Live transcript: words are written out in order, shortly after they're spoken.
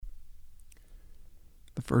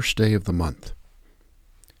The first day of the month.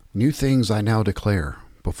 New things I now declare.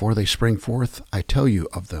 Before they spring forth, I tell you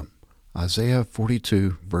of them. Isaiah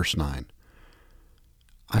 42, verse 9.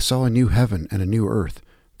 I saw a new heaven and a new earth,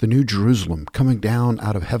 the new Jerusalem coming down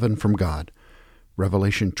out of heaven from God.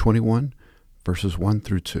 Revelation 21, verses 1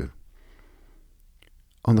 through 2.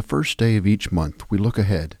 On the first day of each month, we look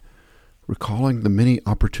ahead, recalling the many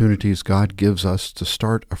opportunities God gives us to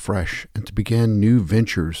start afresh and to begin new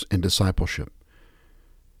ventures in discipleship.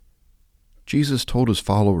 Jesus told his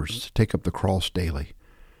followers to take up the cross daily.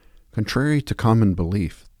 Contrary to common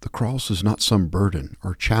belief, the cross is not some burden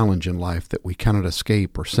or challenge in life that we cannot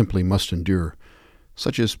escape or simply must endure,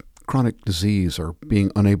 such as chronic disease or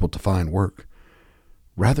being unable to find work.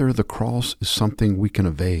 Rather, the cross is something we can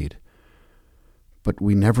evade, but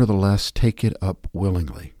we nevertheless take it up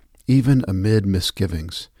willingly, even amid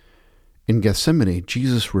misgivings. In Gethsemane,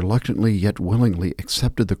 Jesus reluctantly yet willingly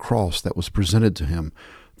accepted the cross that was presented to him.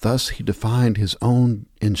 Thus, he defined his own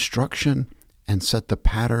instruction and set the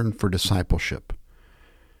pattern for discipleship.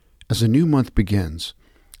 As a new month begins,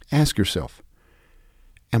 ask yourself,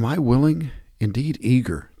 am I willing, indeed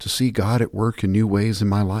eager, to see God at work in new ways in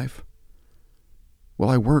my life? Will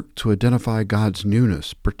I work to identify God's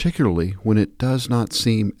newness, particularly when it does not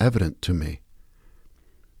seem evident to me?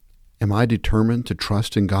 Am I determined to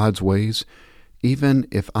trust in God's ways, even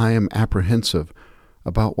if I am apprehensive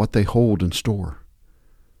about what they hold in store?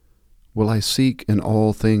 Will I seek in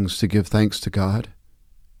all things to give thanks to God?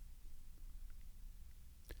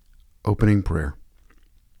 Opening prayer.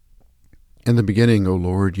 In the beginning, O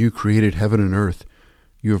Lord, you created heaven and earth.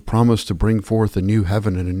 You have promised to bring forth a new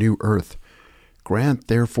heaven and a new earth. Grant,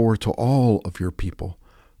 therefore, to all of your people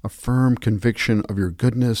a firm conviction of your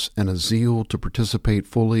goodness and a zeal to participate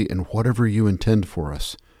fully in whatever you intend for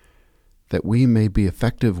us, that we may be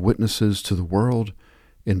effective witnesses to the world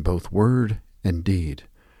in both word and deed,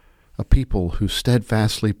 a people who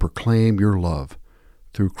steadfastly proclaim your love,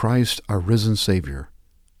 through Christ our risen Savior.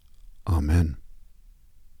 Amen.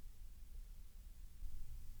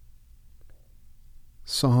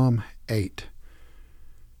 Psalm 8.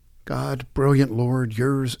 God, brilliant Lord,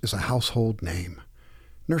 yours is a household name.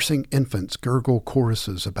 Nursing infants gurgle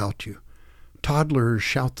choruses about you. Toddlers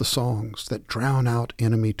shout the songs that drown out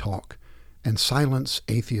enemy talk and silence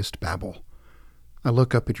atheist babble. I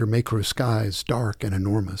look up at your macro skies, dark and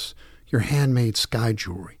enormous, your handmade sky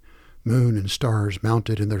jewelry, moon and stars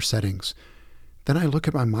mounted in their settings. Then I look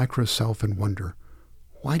at my micro self and wonder,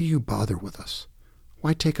 why do you bother with us?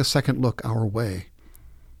 Why take a second look our way?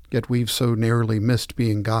 Yet we've so narrowly missed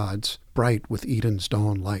being gods, bright with Eden's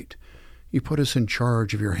dawn light. You put us in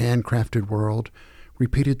charge of your handcrafted world,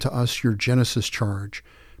 repeated to us your Genesis charge,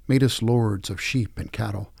 made us lords of sheep and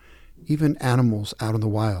cattle, even animals out in the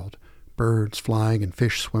wild, birds flying and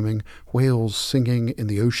fish swimming, whales singing in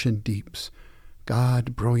the ocean deeps.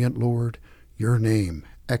 God, brilliant Lord, your name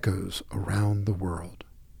echoes around the world.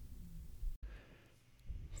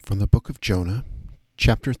 From the book of Jonah,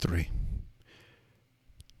 chapter 3.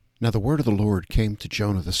 Now the word of the Lord came to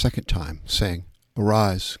Jonah the second time, saying,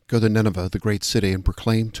 Arise, go to Nineveh, the great city, and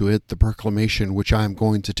proclaim to it the proclamation which I am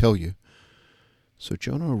going to tell you. So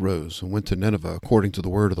Jonah arose and went to Nineveh according to the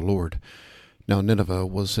word of the Lord. Now Nineveh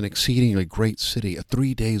was an exceedingly great city, a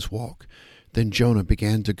 3 days' walk. Then Jonah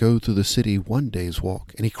began to go through the city 1 day's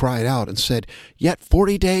walk, and he cried out and said, Yet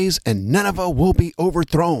 40 days, and Nineveh will be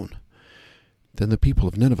overthrown. Then the people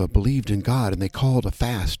of Nineveh believed in God, and they called a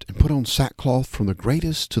fast, and put on sackcloth from the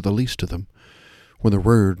greatest to the least of them. When the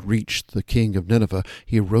word reached the king of Nineveh,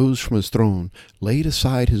 he arose from his throne, laid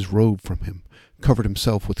aside his robe from him, covered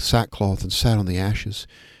himself with sackcloth, and sat on the ashes.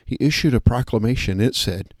 He issued a proclamation, and it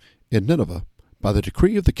said, In Nineveh, by the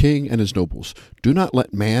decree of the king and his nobles, do not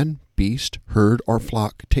let man, beast, herd, or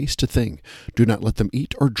flock taste a thing. Do not let them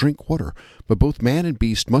eat or drink water. But both man and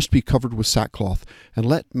beast must be covered with sackcloth. And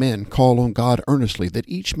let men call on God earnestly, that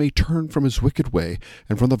each may turn from his wicked way,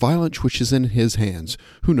 and from the violence which is in his hands.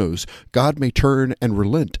 Who knows, God may turn and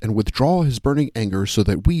relent, and withdraw his burning anger, so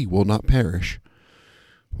that we will not perish.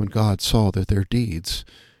 When God saw that their deeds,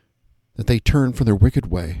 that they turned from their wicked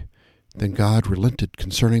way, then God relented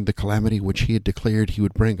concerning the calamity which he had declared he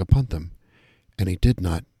would bring upon them, and he did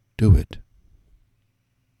not do it.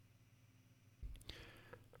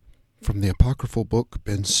 From the apocryphal book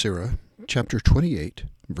Ben Sirah, chapter 28,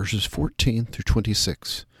 verses 14 through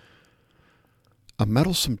 26. A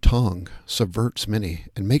meddlesome tongue subverts many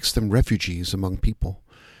and makes them refugees among people.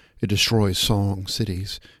 It destroys strong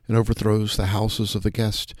cities and overthrows the houses of the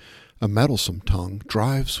guest. A meddlesome tongue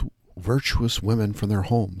drives virtuous women from their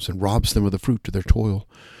homes and robs them of the fruit of their toil.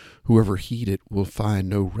 Whoever heed it will find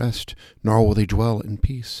no rest, nor will they dwell in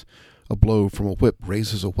peace. A blow from a whip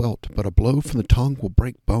raises a welt, but a blow from the tongue will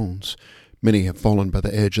break bones. Many have fallen by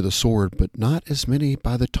the edge of the sword, but not as many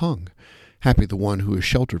by the tongue. Happy the one who is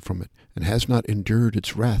sheltered from it, and has not endured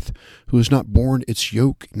its wrath, who has not borne its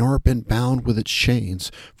yoke, nor been bound with its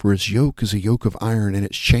chains. For its yoke is a yoke of iron, and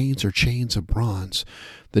its chains are chains of bronze.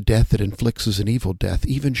 The death it inflicts is an evil death,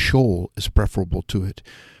 even Sheol is preferable to it.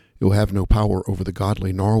 It will have no power over the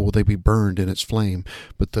godly, nor will they be burned in its flame.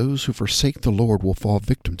 But those who forsake the Lord will fall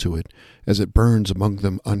victim to it, as it burns among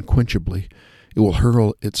them unquenchably. It will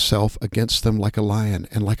hurl itself against them like a lion,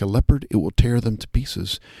 and like a leopard it will tear them to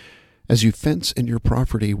pieces. As you fence in your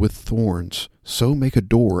property with thorns, so make a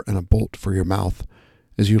door and a bolt for your mouth.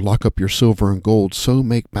 As you lock up your silver and gold, so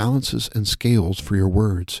make balances and scales for your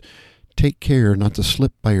words. Take care not to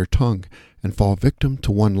slip by your tongue, and fall victim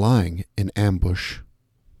to one lying in ambush.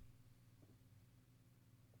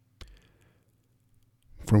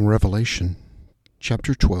 From Revelation,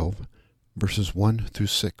 chapter 12, verses 1 through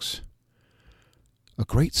 6. A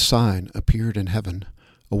great sign appeared in heaven,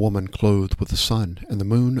 a woman clothed with the sun and the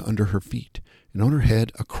moon under her feet, and on her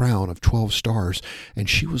head a crown of 12 stars, and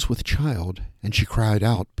she was with child, and she cried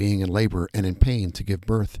out, being in labor and in pain to give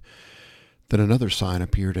birth. Then another sign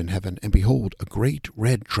appeared in heaven, and behold, a great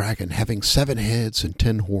red dragon, having 7 heads and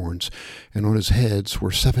 10 horns, and on his heads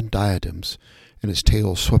were 7 diadems. And his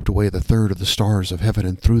tail swept away the third of the stars of heaven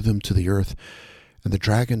and threw them to the earth. And the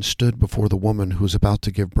dragon stood before the woman who was about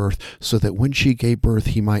to give birth, so that when she gave birth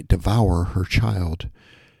he might devour her child.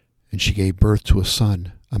 And she gave birth to a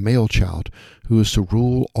son, a male child, who is to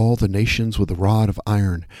rule all the nations with a rod of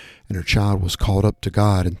iron. And her child was caught up to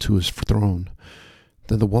God and to his throne.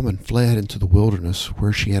 Then the woman fled into the wilderness,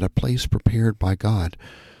 where she had a place prepared by God,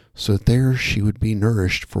 so that there she would be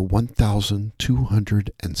nourished for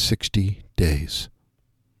 1,260 days.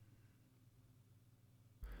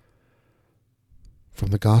 From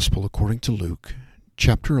the Gospel according to Luke,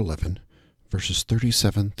 chapter 11, verses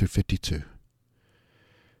 37 through 52.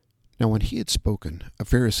 Now when he had spoken, a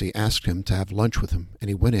Pharisee asked him to have lunch with him, and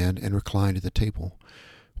he went in and reclined at the table.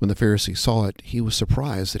 When the Pharisee saw it, he was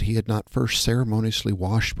surprised that he had not first ceremoniously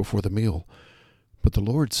washed before the meal. But the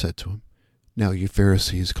Lord said to him, Now you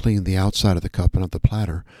Pharisees clean the outside of the cup and of the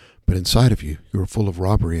platter, but inside of you are full of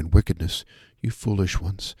robbery and wickedness, you foolish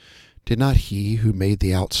ones. Did not he who made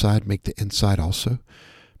the outside make the inside also?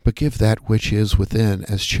 But give that which is within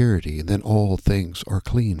as charity, and then all things are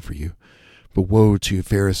clean for you. But woe to you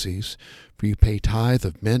Pharisees, for you pay tithe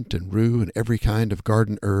of mint and rue and every kind of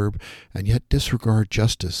garden herb, and yet disregard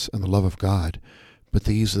justice and the love of God. But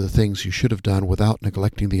these are the things you should have done without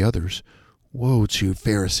neglecting the others. Woe to you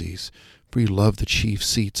Pharisees, for you love the chief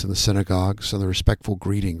seats in the synagogues and the respectful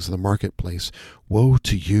greetings in the marketplace. Woe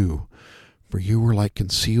to you, for you are like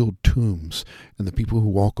concealed tombs, and the people who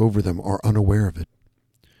walk over them are unaware of it.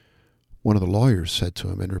 One of the lawyers said to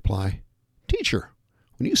him in reply, Teacher,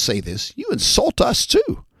 when you say this, you insult us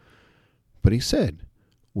too. But he said,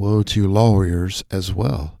 Woe to you lawyers as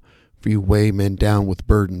well, for you weigh men down with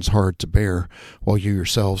burdens hard to bear, while you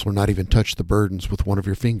yourselves will not even touch the burdens with one of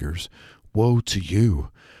your fingers. Woe to you,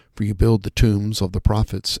 for you build the tombs of the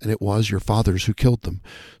prophets, and it was your fathers who killed them.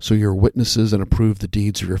 So you are witnesses and approve the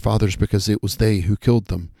deeds of your fathers, because it was they who killed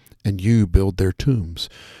them, and you build their tombs.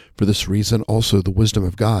 For this reason also the wisdom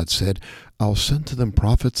of God said, I'll send to them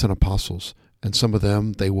prophets and apostles, and some of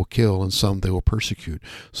them they will kill, and some they will persecute,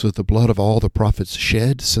 so that the blood of all the prophets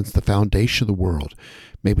shed since the foundation of the world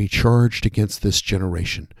may be charged against this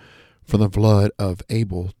generation. From the blood of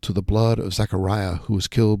Abel to the blood of Zechariah, who was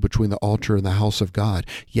killed between the altar and the house of God.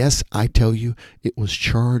 Yes, I tell you, it was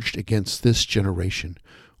charged against this generation.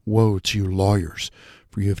 Woe to you lawyers,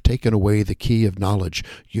 for you have taken away the key of knowledge.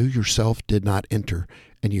 You yourself did not enter,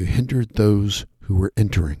 and you hindered those who were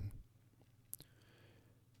entering.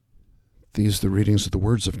 These are the readings of the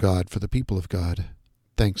words of God for the people of God.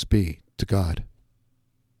 Thanks be to God.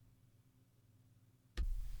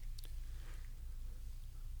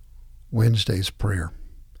 Wednesday's Prayer.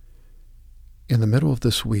 In the middle of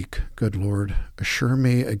this week, good Lord, assure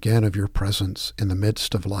me again of your presence in the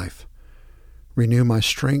midst of life. Renew my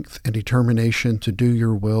strength and determination to do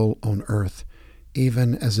your will on earth,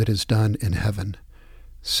 even as it is done in heaven.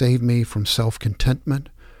 Save me from self-contentment,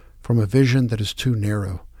 from a vision that is too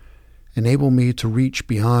narrow. Enable me to reach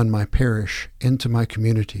beyond my parish into my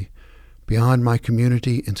community, beyond my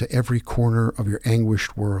community into every corner of your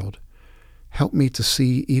anguished world. Help me to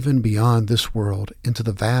see even beyond this world into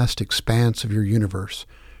the vast expanse of your universe,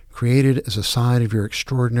 created as a sign of your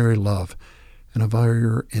extraordinary love and of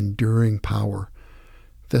your enduring power.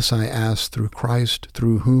 This I ask through Christ,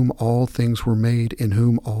 through whom all things were made, in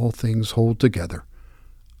whom all things hold together.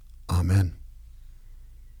 Amen.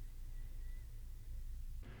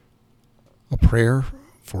 A prayer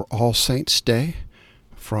for All Saints' Day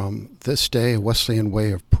from This Day, a Wesleyan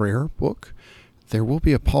Way of Prayer book. There will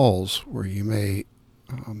be a pause where you may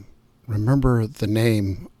remember the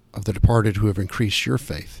name of the departed who have increased your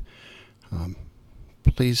faith.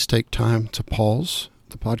 Please take time to pause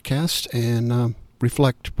the podcast and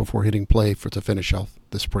reflect before hitting play to finish off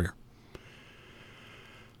this prayer.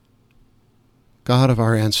 God of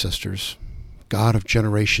our ancestors, God of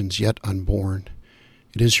generations yet unborn,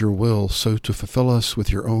 it is your will so to fulfill us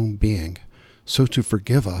with your own being, so to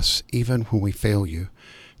forgive us even when we fail you,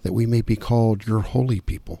 that we may be called your holy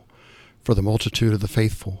people. For the multitude of the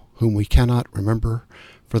faithful, whom we cannot remember,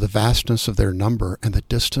 for the vastness of their number and the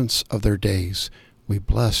distance of their days, we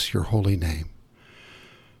bless your holy name.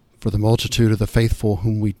 For the multitude of the faithful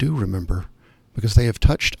whom we do remember, because they have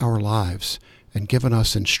touched our lives and given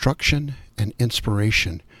us instruction and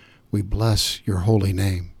inspiration, we bless your holy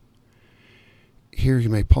name. Here you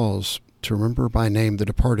may pause to remember by name the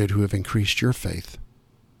departed who have increased your faith.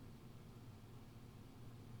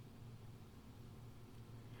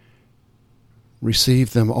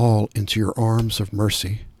 Receive them all into your arms of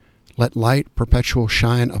mercy. Let light perpetual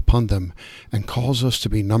shine upon them, and cause us to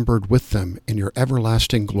be numbered with them in your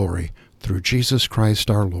everlasting glory, through Jesus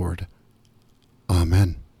Christ our Lord.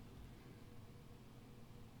 Amen.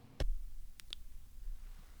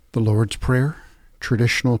 The Lord's Prayer,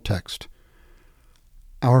 traditional text.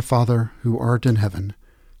 Our Father, who art in heaven,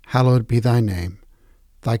 hallowed be thy name.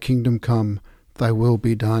 Thy kingdom come, thy will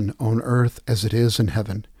be done on earth as it is in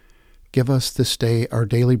heaven. Give us this day our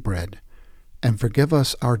daily bread, and forgive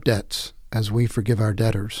us our debts as we forgive our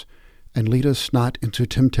debtors. And lead us not into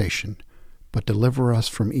temptation, but deliver us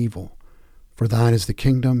from evil. For thine is the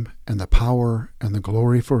kingdom, and the power, and the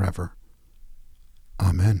glory forever.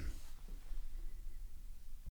 Amen.